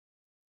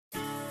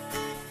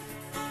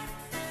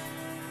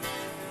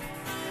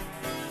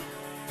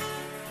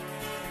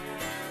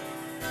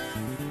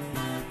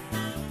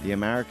The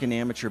American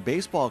Amateur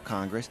Baseball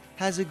Congress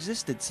has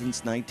existed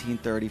since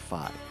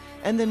 1935,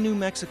 and the New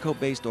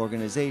Mexico-based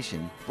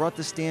organization brought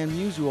the Stan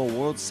Musial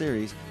World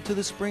Series to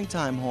the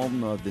springtime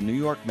home of the New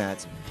York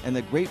Mets and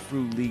the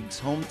Grapefruit League's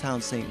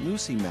hometown St.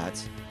 Lucie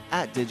Mets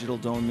at Digital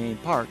Domain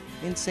Park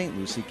in St.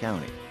 Lucie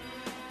County.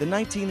 The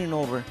 19 and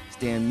over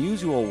Stan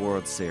Musial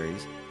World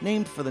Series,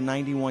 named for the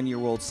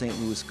 91-year-old St.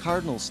 Louis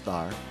Cardinals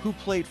star who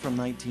played from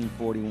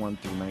 1941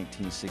 through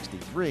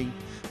 1963,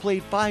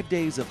 played 5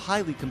 days of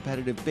highly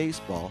competitive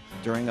baseball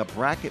during a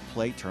bracket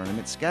play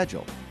tournament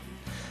schedule.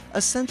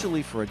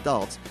 Essentially for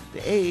adults, the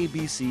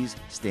AABC's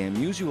Stan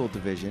Musial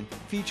division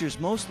features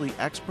mostly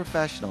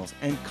ex-professionals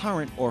and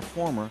current or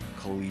former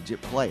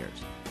collegiate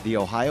players. The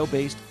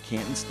Ohio-based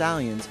Canton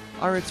Stallions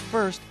are its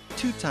first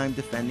two-time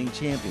defending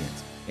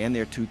champions, and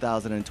their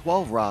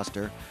 2012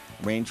 roster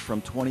ranged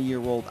from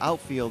 20-year-old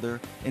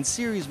outfielder and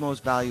series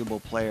most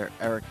valuable player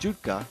Eric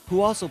Jutka, who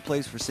also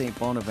plays for St.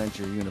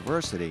 Bonaventure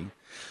University,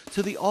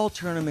 to the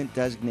all-tournament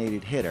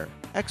designated hitter,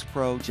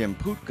 ex-pro Jim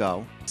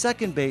Putko,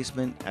 second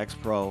baseman,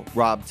 ex-pro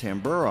Rob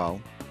Tamburo,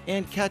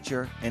 and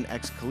catcher and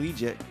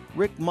ex-collegiate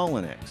Rick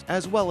Mullenix,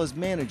 as well as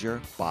manager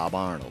Bob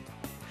Arnold.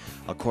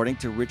 According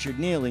to Richard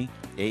Neely,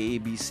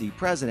 AABC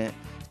president,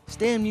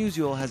 Stan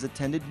Musial has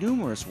attended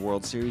numerous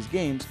World Series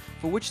games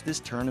for which this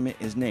tournament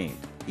is named,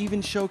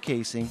 even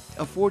showcasing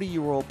a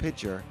 40-year-old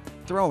pitcher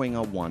throwing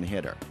a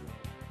one-hitter.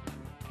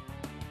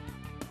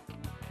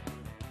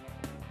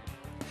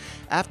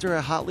 After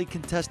a hotly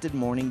contested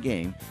morning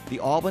game, the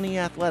Albany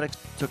Athletics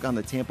took on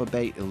the Tampa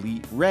Bay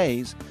Elite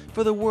Rays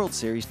for the World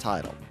Series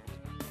title.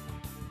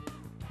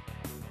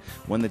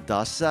 When the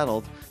dust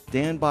settled,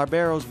 Dan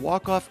Barbero's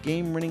walk-off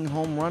game-winning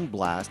home run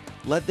blast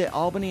led the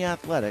Albany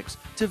Athletics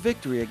to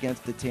victory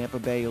against the Tampa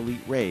Bay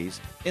Elite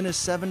Rays in a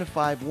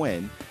 7-5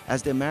 win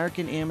as the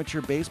American Amateur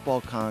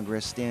Baseball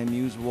Congress Stan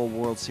Musial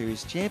World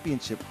Series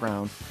championship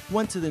crown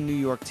went to the New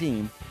York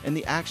team, and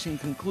the action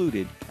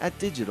concluded at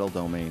Digital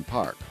Domain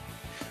Park.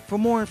 For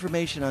more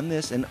information on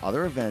this and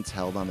other events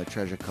held on the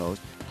Treasure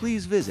Coast,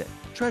 please visit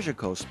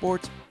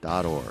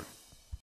treasurecoastsports.org.